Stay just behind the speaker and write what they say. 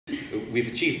We've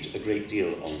achieved a great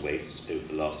deal on waste over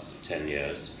the last 10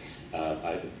 years.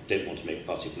 I don't want to make a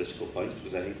party political point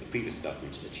because I think the previous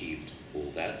government achieved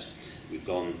all that. We've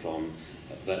gone from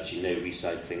virtually no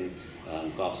recycling,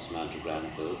 vast amount of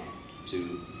landfill,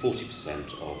 to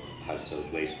 40% of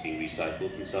household waste being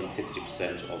recycled and some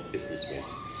 50% of business waste.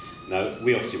 Now,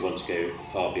 we obviously want to go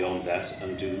far beyond that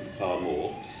and do far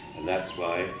more, and that's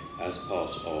why, as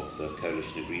part of the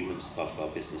coalition agreement, as part of our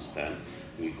business plan,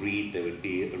 we agreed there would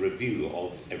be a review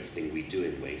of everything we do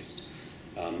in waste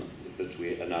that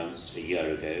we announced a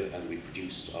year ago, and we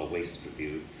produced our waste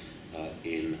review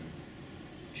in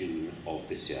June of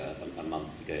this year, a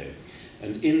month ago.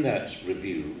 And in that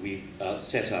review, we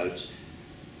set out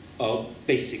our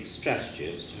basic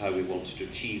strategy as to how we wanted to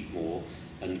achieve more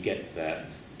and get there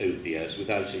over the years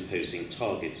without imposing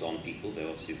targets on people, though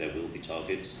obviously there will be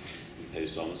targets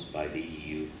imposed on us by the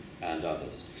EU and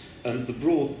others. And the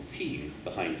broad theme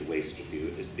behind the waste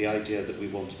review is the idea that we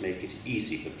want to make it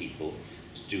easy for people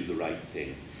to do the right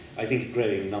thing. I think a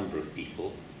growing number of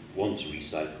people want to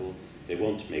recycle. They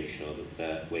want to make sure that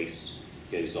their waste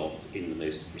goes off in the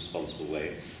most responsible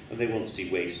way, and they want to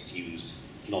see waste used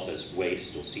not as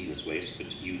waste or seen as waste,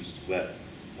 but used where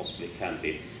possibly it can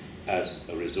be as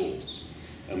a resource.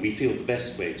 And we feel the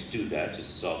best way to do that is to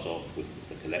start off with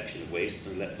the collection of waste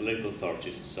and let the local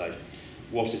authorities decide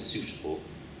what is suitable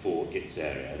for its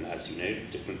area. And as you know,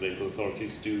 different local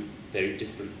authorities do very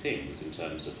different things in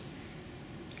terms of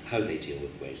how they deal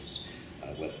with waste,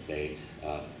 whether they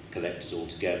collect it all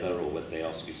together or whether they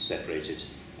ask you to separate it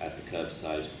at the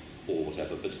curbside or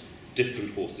whatever. But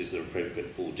different horses are appropriate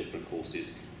for different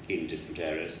courses in different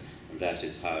areas, and that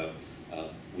is how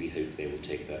we hope they will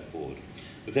take that forward.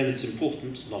 But then it's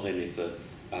important not only for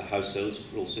households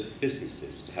but also for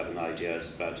businesses to have an idea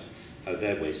about how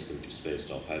their waste can be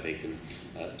disposed of, how they can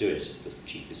do it at the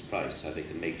cheapest price, how they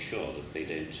can make sure that they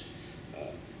don't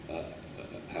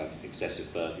have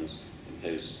excessive burdens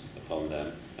imposed upon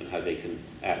them, and how they can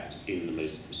act in the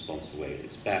most responsible way.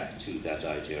 It's back to that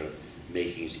idea of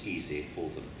making it easy for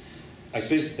them. I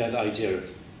suppose that idea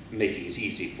of making it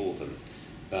easy for them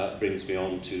brings me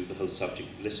on to the whole subject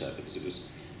of litter, because it was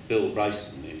Bill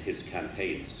Bryson in his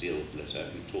campaigns to deal with litter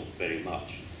who talked very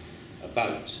much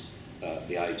about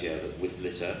the idea that with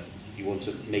litter you want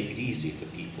to make it easy for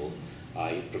people.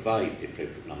 I provide the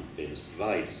appropriate number of bins,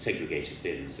 provide segregated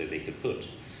bins so they could put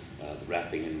the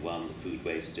wrapping in one, the food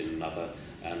waste in another,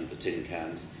 and the tin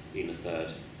cans in a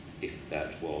third, if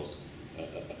that was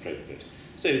appropriate.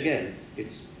 So again,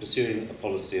 it's pursuing a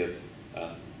policy of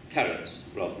carrots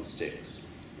rather than sticks.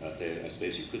 Though I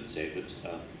suppose you could say that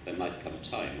there might come a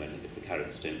time when, if the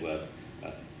carrots don't work,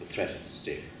 the threat of a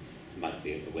stick might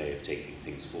be a way of taking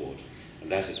things forward.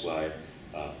 And that is why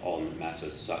on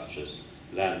matters such as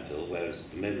landfill, whereas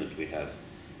at the moment we have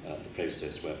the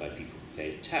process whereby people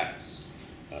pay tax,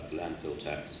 the landfill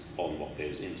tax, on what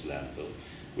goes into landfill,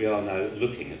 we are now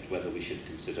looking at whether we should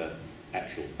consider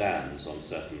actual bans on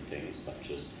certain things,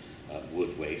 such as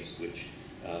wood waste, which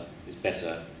is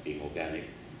better being organic.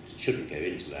 It shouldn't go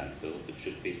into landfill, but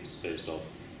should be disposed of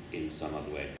in some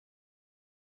other way.